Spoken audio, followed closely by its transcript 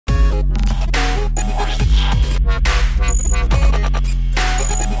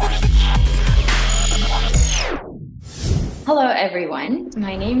everyone.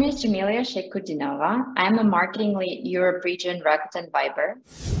 My name is Jamilia Shekudinova. I'm a marketing lead Europe region Rakuten Viber.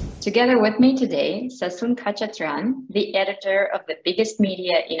 Together with me today, Sasun Kachatran, the editor of the biggest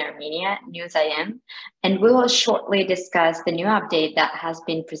media in Armenia, News.AM, and we will shortly discuss the new update that has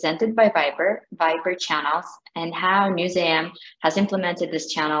been presented by Viber channels, and how News.AM has implemented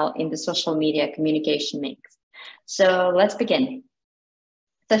this channel in the social media communication mix. So let's begin.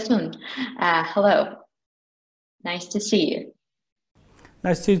 Sasun, hello. Nice to see you.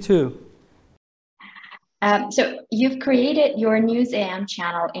 Nice to see you too. So you've created your News.AM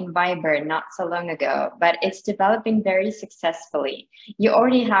channel in Viber not so long ago, but it's developing very successfully. You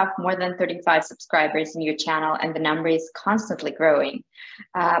already have more than 35 subscribers in your channel, and the number is constantly growing.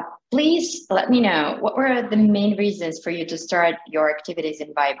 Please let me know, what were the main reasons for you to start your activities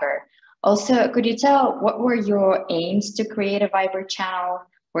in Viber? Also, could you tell what were your aims to create a Viber channel,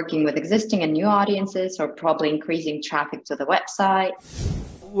 working with existing and new audiences, or probably increasing traffic to the website?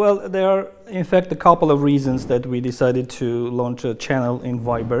 Well, there are in fact a couple of reasons that we decided to launch a channel in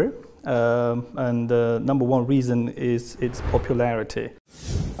Viber. Number one reason is its popularity.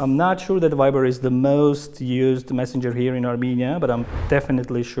 I'm not sure that Viber is the most used messenger here in Armenia, but I'm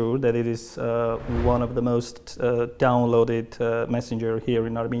definitely sure that it is one of the most downloaded messenger here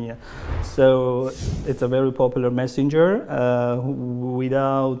in Armenia. So it's a very popular messenger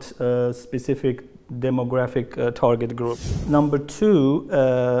without a specific demographic target group. Number two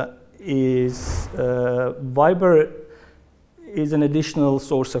is Viber is an additional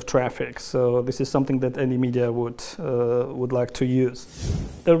source of traffic. So this is something that any media would like to use.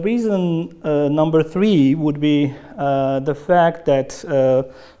 The reason number three would be the fact that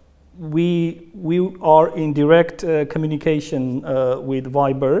we are in direct communication with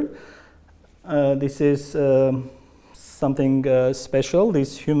Viber. This is something special.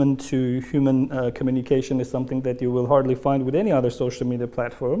 This human-to-human communication is something that you will hardly find with any other social media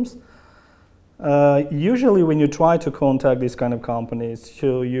platforms. Usually when you try to contact these kind of companies,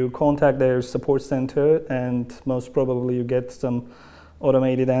 you contact their support center, and most probably you get some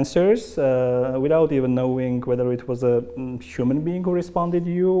automated answers without even knowing whether it was a human being who responded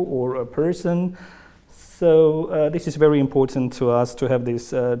to you or a person. So this is very important to us to have this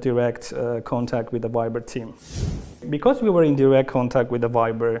direct contact with the Viber team. Because we were in direct contact with the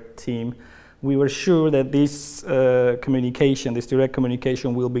Viber team, we were sure that this communication, this direct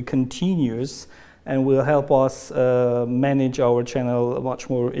communication, will be continuous and will help us manage our channel much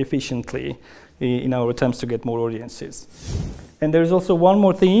more efficiently in our attempts to get more audiences. And there's also one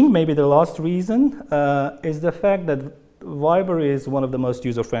more thing, maybe the last reason, is the fact that Viber is one of the most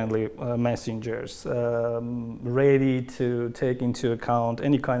user-friendly messengers, ready to take into account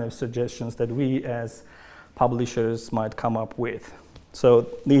any kind of suggestions that we as publishers might come up with. So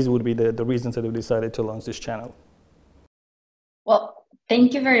these would be the reasons that we decided to launch this channel. Well,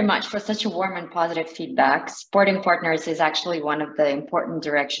 thank you very much for such a warm and positive feedback. Supporting partners is actually one of the important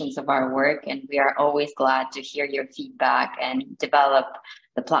directions of our work, and we are always glad to hear your feedback and develop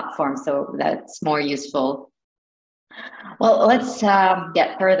the platform so that's more useful. Well, let's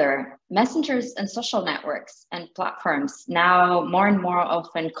get further. Messengers and social networks and platforms now more and more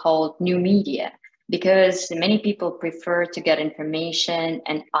often called new media, because many people prefer to get information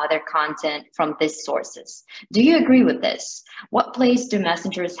and other content from these sources. Do you agree with this? What place do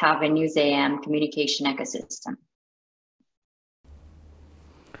messengers have in News.AM communication ecosystem?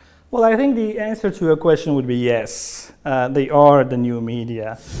 Well, I think the answer to your question would be yes. They are the new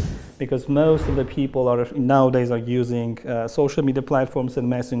media, because most of the people nowadays are using social media platforms and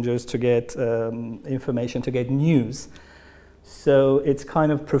messengers to get information, to get news. So it's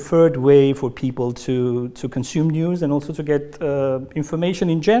kind of preferred way for people to consume news and also to get information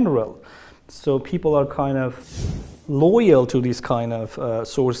in general. So people are kind of loyal to these kind of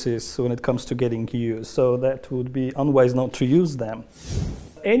sources when it comes to getting news. So that would be unwise not to use them.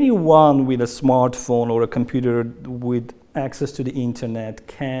 Anyone with a smartphone or a computer with access to the internet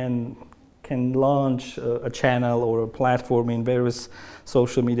can launch a channel or a platform in various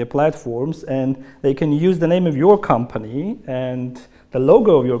social media platforms, and they can use the name of your company and the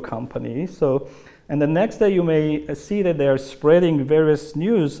logo of your company. And the next day you may see that they are spreading various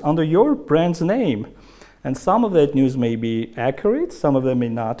news under your brand's name. And some of that news may be accurate, some of them may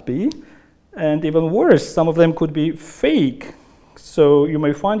not be. And even worse, some of them could be fake. So you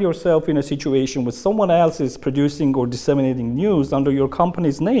may find yourself in a situation where someone else is producing or disseminating news under your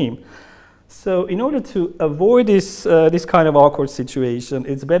company's name. So in order to avoid this kind of awkward situation,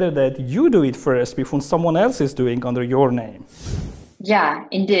 it's better that you do it first before someone else is doing under your name. Yeah,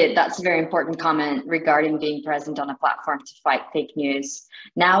 indeed. That's a very important comment regarding being present on a platform to fight fake news.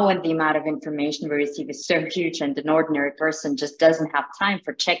 Now, when the amount of information we receive is so huge and an ordinary person just doesn't have time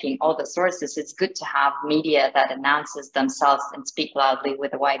for checking all the sources, it's good to have media that announces themselves and speak loudly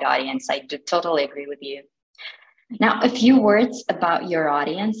with a wide audience. I do totally agree with you. Now, a few words about your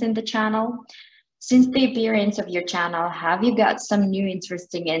audience in the channel. Since the appearance of your channel, have you got some new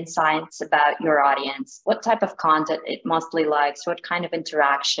interesting insights about your audience? What type of content it mostly likes? What kind of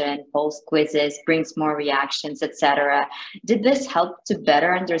interaction, polls, quizzes, brings more reactions, etc.? Did this help to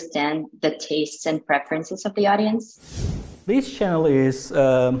better understand the tastes and preferences of the audience? This channel is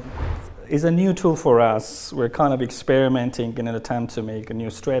a new tool for us. We're kind of experimenting in an attempt to make a new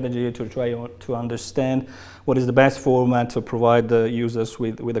strategy to try to understand what is the best format to provide the users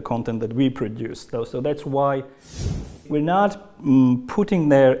with the content that we produce. So that's why we're not putting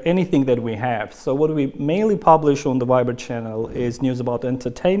there anything that we have. So what we mainly publish on the Viber channel is news about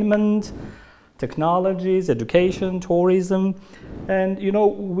entertainment, technologies, education, tourism. And you know,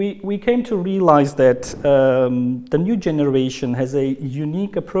 we came to realize that the new generation has a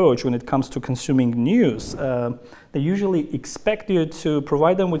unique approach when it comes to consuming news. They usually expect you to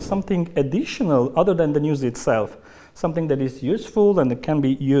provide them with something additional other than the news itself, something that is useful and that can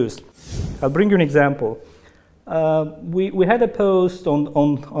be used. I'll bring you an example. We had a post on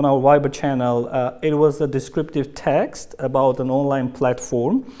our Viber channel. It was a descriptive text about an online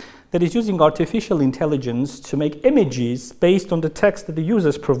platform that is using artificial intelligence to make images based on the text that the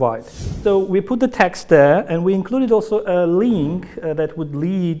users provide. So we put the text there, and we included also a link that would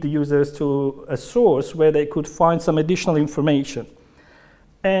lead the users to a source where they could find some additional information.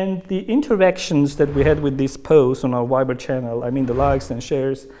 And the interactions that we had with this post on our Viber channel, I mean the likes and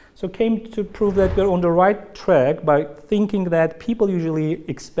shares, so came to prove that we're on the right track by thinking that people usually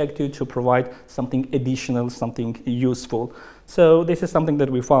expect you to provide something additional, something useful. So this is something that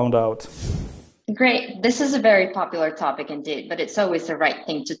we found out. Great. This is a very popular topic indeed, but it's always the right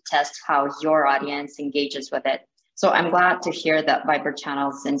thing to test how your audience engages with it. So I'm glad to hear that Viber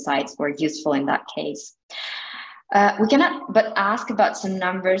channel's insights were useful in that case. We cannot but ask about some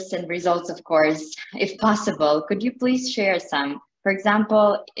numbers and results, of course, if possible. Could you please share some? For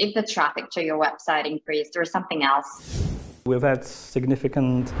example, if the traffic to your website increased or something else? We've had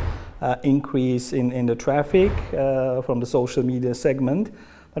significant increase in the traffic from the social media segment.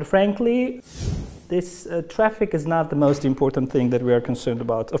 But frankly, this traffic is not the most important thing that we are concerned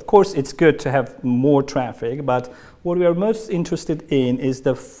about. Of course, it's good to have more traffic, but what we are most interested in is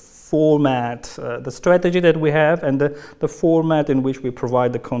the format, the strategy that we have, and the format in which we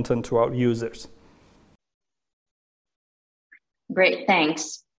provide the content to our users. Great,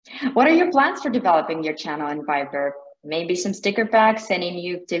 thanks. What are your plans for developing your channel in Viber? Maybe some sticker packs, any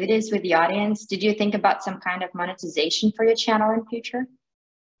new activities with the audience? Did you think about some kind of monetization for your channel in future?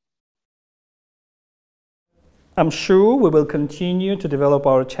 I'm sure we will continue to develop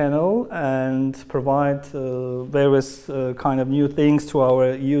our channel and provide various kind of new things to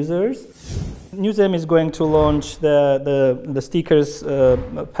our users. News.AM is going to launch the stickers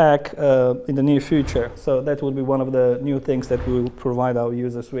pack in the near future. So that will be one of the new things that we will provide our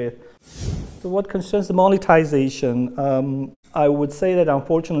users with. So what concerns the monetization, I would say that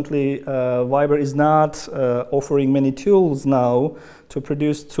unfortunately Viber is not offering many tools now to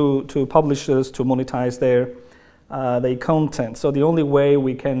produce to publishers to monetize their content. So the only way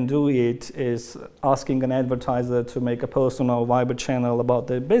we can do it is asking an advertiser to make a post on our Viber channel about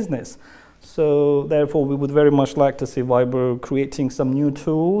their business. So therefore, we would very much like to see Viber creating some new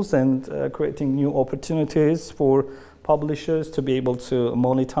tools and creating new opportunities for publishers to be able to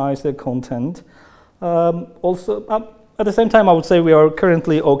monetize their content. Also, at the same time, I would say we are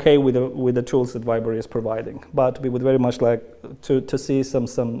currently okay with the tools that Viber is providing, but we would very much like to see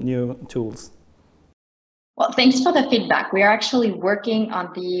some new tools. Well, thanks for the feedback. We are actually working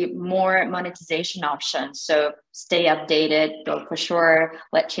on the more monetization options. So stay updated. We'll for sure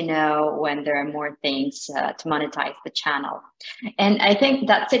let you know when there are more things to monetize the channel. And I think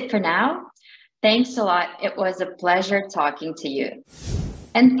that's it for now. Thanks a lot. It was a pleasure talking to you.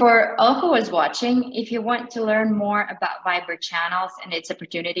 And for all who was watching, if you want to learn more about Viber channels and its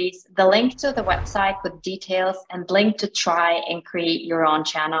opportunities, the link to the website with details and link to try and create your own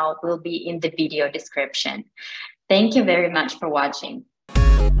channel will be in the video description. Thank you very much for watching.